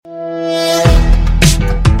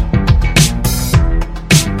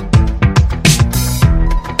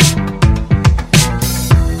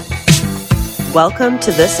Welcome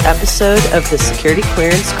to this episode of the Security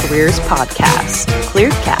Clearance Careers Podcast,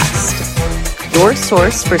 ClearedCast, your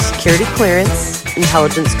source for security clearance,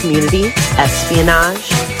 intelligence community, espionage,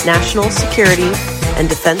 national security, and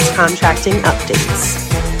defense contracting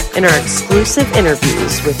updates, and our exclusive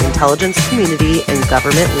interviews with intelligence community and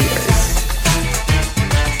government leaders.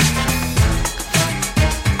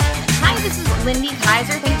 Hi, this is Lindy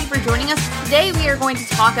Kaiser. Thank you for joining us. Today we are going to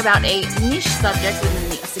talk about a niche subject within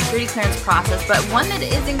the security clearance process, but one that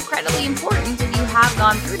is incredibly important if you have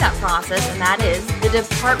gone through that process, and that is the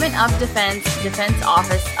Department of Defense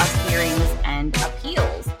Office of Hearings and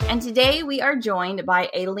Appeals. And today we are joined by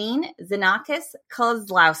Aileen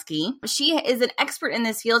Xenakis-Kozlowski. She is an expert in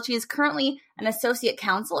this field. She is currently an associate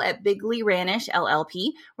counsel at Bigley Ranish LLP,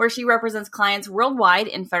 where she represents clients worldwide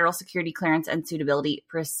in federal security clearance and suitability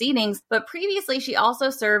proceedings. But previously, she also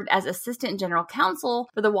served as assistant general counsel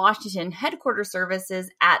for the Washington headquarters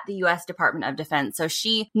services at the U.S. Department of Defense. So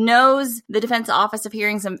she knows the Defense Office of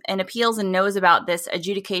Hearings and Appeals and knows about this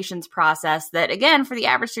adjudications process that, again, for the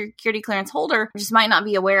average security clearance holder, just might not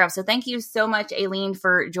be aware of. So thank you so much, Aileen,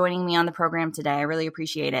 for joining me on the program today. I really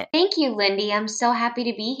appreciate it. Thank you, Lindy. I'm so happy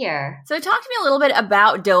to be here. So talk to me a little bit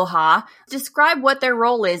about DOHA. Describe what their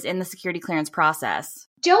role is in the security clearance process.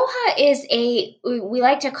 DOHA is we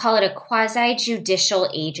like to call it a quasi-judicial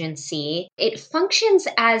agency. It functions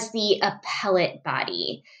as the appellate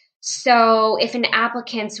body. So if an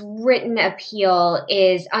applicant's written appeal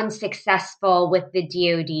is unsuccessful with the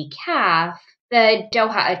DoD CAF, the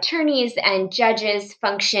DOHA attorneys and judges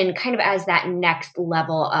function kind of as that next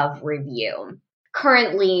level of review.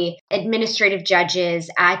 Currently, administrative judges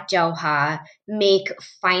at DOHA make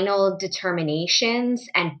final determinations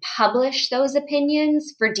and publish those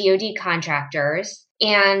opinions for DoD contractors.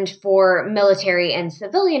 And for military and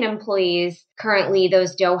civilian employees, currently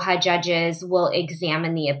those DOHA judges will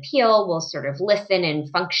examine the appeal, will sort of listen and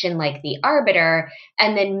function like the arbiter,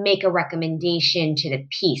 and then make a recommendation to the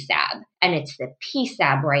PSAB. And it's the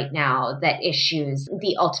PSAB right now that issues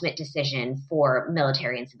the ultimate decision for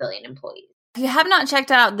military and civilian employees. If you have not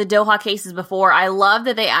checked out the DOHA cases before, I love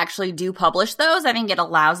that they actually do publish those. I think it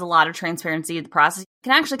allows a lot of transparency in the process. You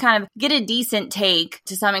can actually kind of get a decent take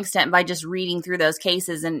to some extent by just reading through those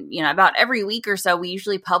cases. And, about every week or so, we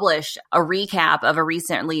usually publish a recap of a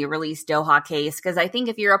recently released DOHA case. Because I think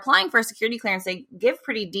if you're applying for a security clearance, they give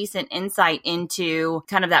pretty decent insight into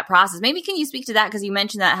kind of that process. Maybe can you speak to that? Because you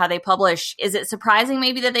mentioned that how they publish. Is it surprising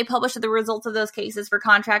maybe that they publish the results of those cases for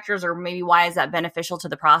contractors? Or maybe why is that beneficial to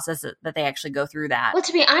the process that they actually go through that? Well,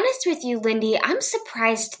 to be honest with you, Lindy, I'm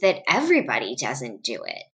surprised that everybody doesn't do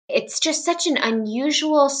it. It's just such an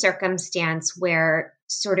unusual circumstance where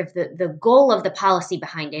sort of the goal of the policy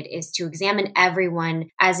behind it is to examine everyone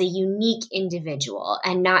as a unique individual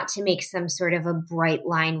and not to make some sort of a bright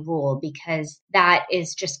line rule, because that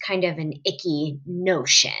is just kind of an icky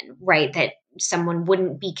notion, right? That someone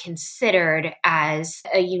wouldn't be considered as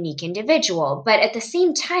a unique individual. But at the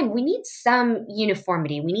same time, we need some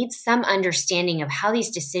uniformity. We need some understanding of how these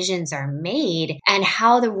decisions are made and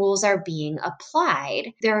how the rules are being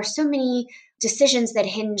applied. There are so many decisions that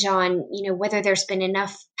hinge on, whether there's been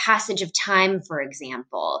enough passage of time, for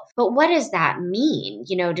example. But what does that mean?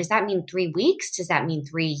 Does that mean 3 weeks? Does that mean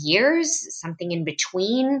 3 years? Something in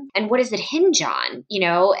between? And what does it hinge on?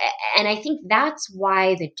 And I think that's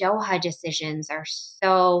why the DOHA decisions are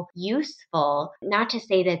so useful. Not to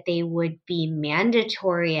say that they would be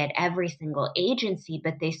mandatory at every single agency,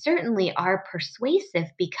 but they certainly are persuasive,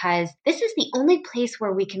 because this is the only place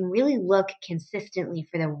where we can really look consistently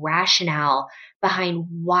for the rationale behind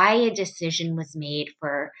why a decision was made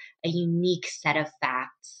for a unique set of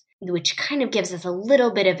facts, which kind of gives us a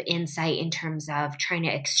little bit of insight in terms of trying to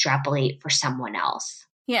extrapolate for someone else.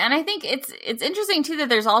 Yeah, and I think it's interesting, too, that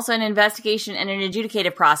there's also an investigation and an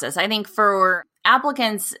adjudicative process. I think for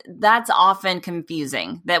applicants, that's often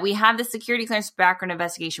confusing, that we have the security clearance background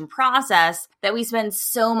investigation process that we spend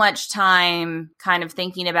so much time kind of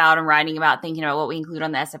thinking about and writing about, thinking about what we include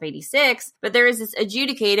on the SF-86. But there is this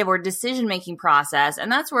adjudicative or decision-making process.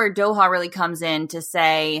 And that's where DOHA really comes in to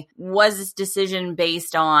say, was this decision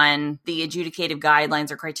based on the adjudicative guidelines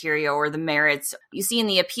or criteria or the merits? You see in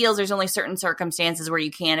the appeals, there's only certain circumstances where you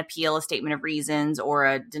can appeal a statement of reasons or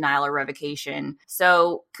a denial or revocation.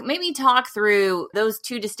 So maybe talk through those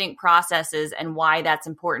two distinct processes and why that's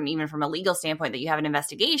important, even from a legal standpoint, that you have an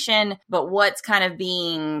investigation, but what's kind of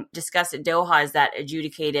being discussed at DOHA is that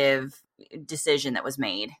adjudicative decision that was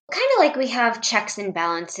made. Kind of like we have checks and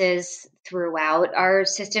balances throughout our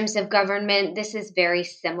systems of government, this is very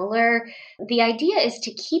similar. The idea is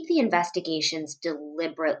to keep the investigations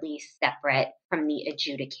deliberately separate from the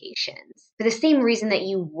adjudications. For the same reason that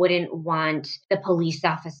you wouldn't want the police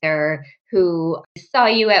officer who saw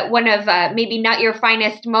you at one of maybe not your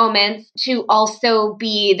finest moments to also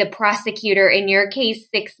be the prosecutor in your case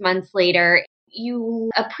 6 months later. You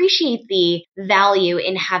appreciate the value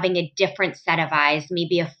in having a different set of eyes,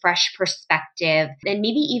 maybe a fresh perspective, and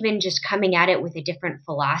maybe even just coming at it with a different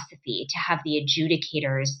philosophy to have the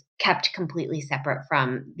adjudicators kept completely separate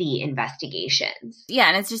from the investigations. Yeah,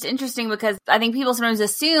 and it's just interesting because I think people sometimes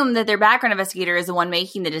assume that their background investigator is the one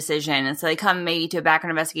making the decision. And so they come maybe to a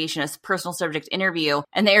background investigation as personal subject interview,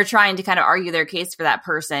 and they are trying to kind of argue their case for that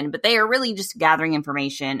person, but they are really just gathering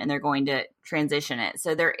information and they're going to transition it.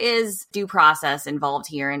 So there is due process involved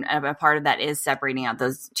here, and a part of that is separating out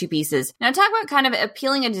those two pieces. Now, talk about kind of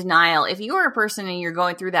appealing a denial. If you are a person and you're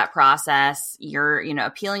going through that process, you're,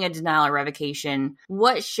 appealing a denial or revocation,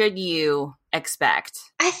 what should you expect?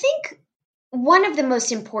 I think one of the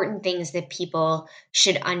most important things that people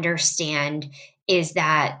should understand is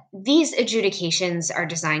that these adjudications are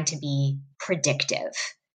designed to be predictive.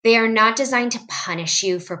 They are not designed to punish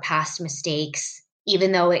you for past mistakes,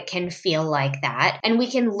 even though it can feel like that. And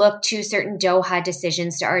we can look to certain Doha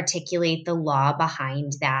decisions to articulate the law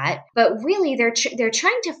behind that. But really, they're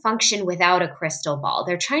trying to function without a crystal ball.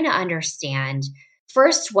 They're trying to understand,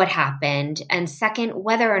 first, what happened, and second,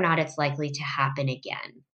 whether or not it's likely to happen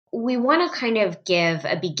again. We want to kind of give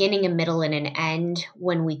a beginning, a middle, and an end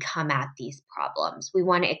when we come at these problems. We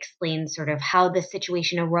want to explain sort of how the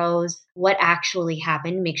situation arose, what actually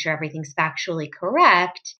happened, make sure everything's factually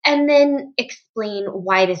correct, and then explain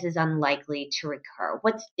why this is unlikely to recur,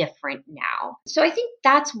 what's different now. So I think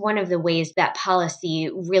that's one of the ways that policy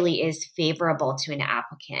really is favorable to an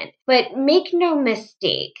applicant. But make no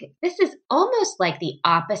mistake, this is almost like the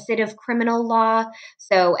opposite of criminal law.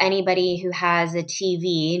 So anybody who has a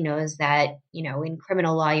TV knows that, in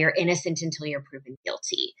criminal law, you're innocent until you're proven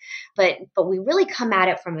guilty. But we really come at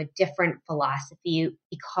it from a different philosophy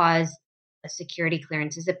because a security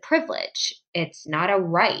clearance is a privilege. It's not a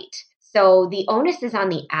right. So the onus is on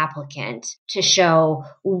the applicant to show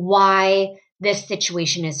why this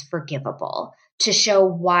situation is forgivable, to show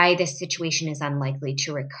why this situation is unlikely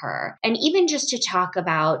to recur. And even just to talk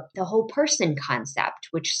about the whole person concept,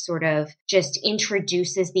 which sort of just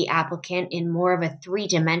introduces the applicant in more of a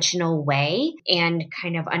three-dimensional way and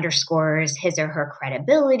kind of underscores his or her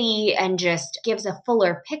credibility and just gives a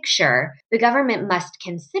fuller picture. The government must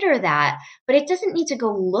consider that, but it doesn't need to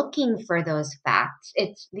go looking for those facts.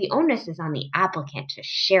 The onus is on the applicant to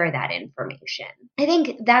share that information. I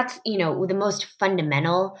think that's, the most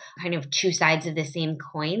fundamental kind of two sides of the same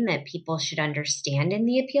coin that people should understand in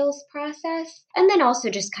the appeals process. And then also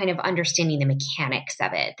just kind of understanding the mechanics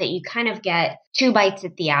of it, that you kind of get two bites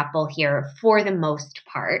at the apple here for the most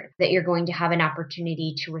part, that you're going to have an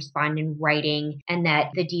opportunity to respond in writing and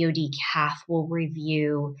that the DoD CAF will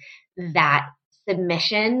review that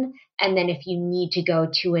submission. And then if you need to go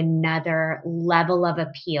to another level of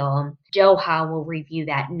appeal, Doha will review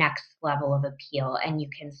that next level of appeal, and you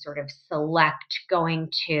can sort of select going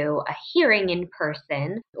to a hearing in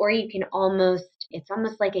person, or you can it's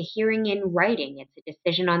almost like a hearing in writing. It's a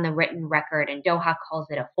decision on the written record, and Doha calls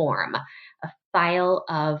it a form, a file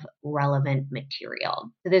of relevant material.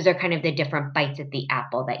 So those are kind of the different bites at the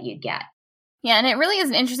apple that you get. Yeah, and it really is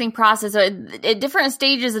an interesting process. So at different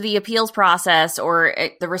stages of the appeals process or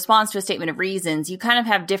the response to a statement of reasons, you kind of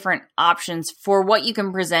have different options for what you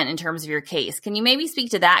can present in terms of your case. Can you maybe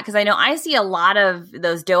speak to that? Because I know I see a lot of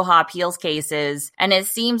those Doha appeals cases, and it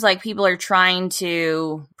seems like people are trying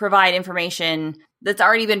to provide information that's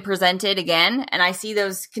already been presented again, and I see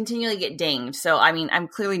those continually get dinged. So, I'm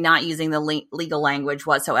clearly not using the legal language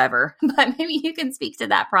whatsoever, but maybe you can speak to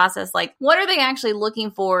that process. Like, what are they actually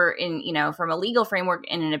looking for in, from a legal framework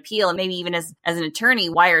in an appeal, and maybe even as an attorney,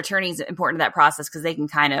 why are attorneys important to that process? Because they can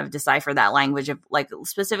kind of decipher that language of, like,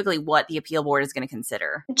 specifically what the appeal board is going to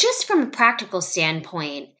consider. Just from a practical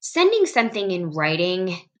standpoint, sending something in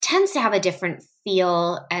writing tends to have a different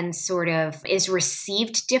feel and sort of is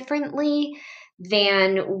received differently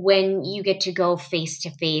than when you get to go face to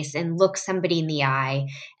face and look somebody in the eye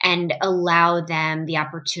and allow them the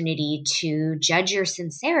opportunity to judge your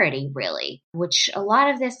sincerity, really, which a lot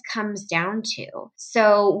of this comes down to.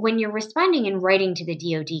 So when you're responding in writing to the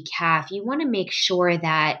DoD CAF, you want to make sure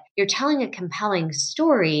that you're telling a compelling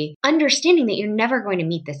story, understanding that you're never going to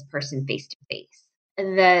meet this person face to face.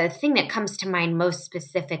 The thing that comes to mind most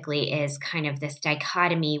specifically is kind of this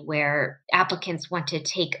dichotomy where applicants want to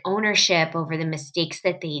take ownership over the mistakes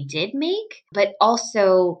that they did make, but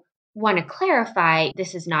also want to clarify,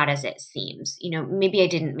 this is not as it seems. Maybe I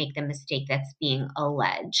didn't make the mistake that's being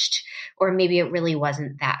alleged, or maybe it really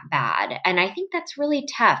wasn't that bad. And I think that's really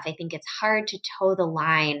tough. I think it's hard to toe the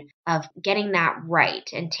line of getting that right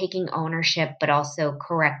and taking ownership, but also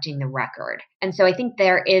correcting the record. And so I think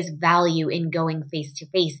there is value in going face to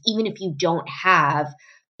face, even if you don't have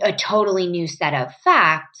a totally new set of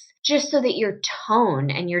facts, just so that your tone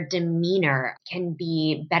and your demeanor can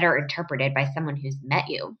be better interpreted by someone who's met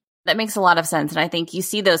you. That makes a lot of sense. And I think you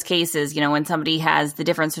see those cases, when somebody has the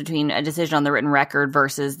difference between a decision on the written record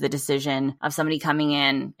versus the decision of somebody coming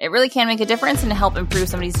in. It really can make a difference and help improve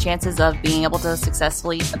somebody's chances of being able to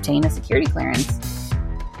successfully obtain a security clearance.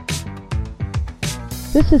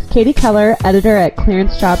 This is Katie Keller, editor at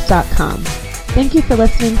clearancejobs.com. Thank you for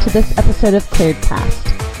listening to this episode of ClearedCast.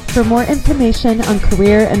 For more information on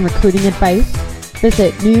career and recruiting advice,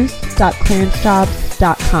 visit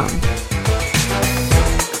news.clearancejobs.com.